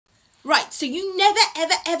Right, so you never,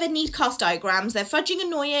 ever, ever need cast diagrams. They're fudging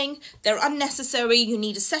annoying, they're unnecessary, you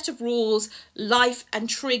need a set of rules, life and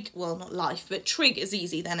trig, well not life, but trig is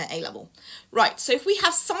easy then at A-level. Right, so if we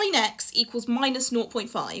have sine x equals minus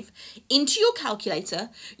 0.5, into your calculator,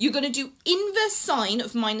 you're going to do inverse sine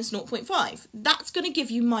of minus 0.5. That's going to give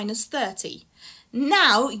you minus 30.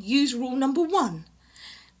 Now use rule number 1.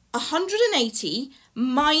 180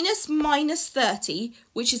 minus minus 30,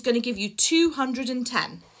 which is going to give you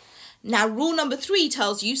 210. Now, rule number 3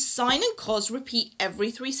 tells you sine and cos repeat every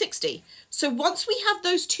 360. So once we have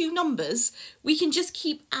those two numbers, we can just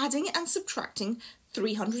keep adding and subtracting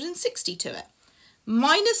 360 to it.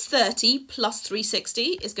 Minus 30 plus 360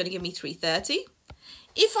 is going to give me 330.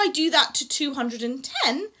 If I do that to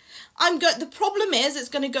 210, the problem is it's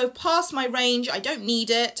going to go past my range. I don't need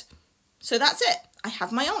it. So that's it. I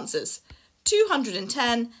have my answers.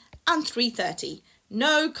 210 and 330.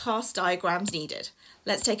 No cast diagrams needed.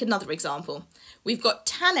 Let's take another example. We've got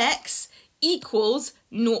tan x equals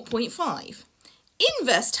 0.5.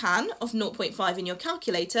 Inverse tan of 0.5 in your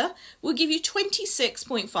calculator will give you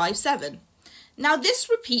 26.57. Now this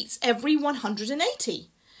repeats every 180.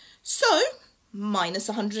 So minus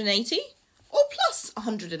 180 or plus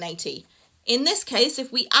 180. In this case,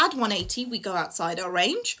 if we add 180, we go outside our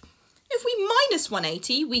range. If we minus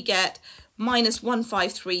 180, we get minus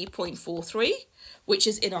 153.43, which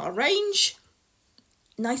is in our range.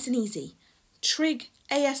 Nice and easy. Trig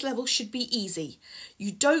AS level should be easy.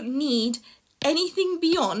 You don't need anything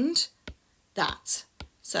beyond that.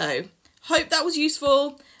 So, hope that was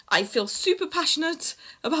useful. I feel super passionate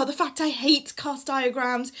about the fact I hate cast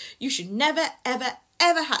diagrams. You should never, ever,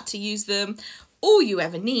 ever have to use them. All you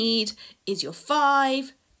ever need is your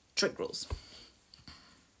 5 trig rules.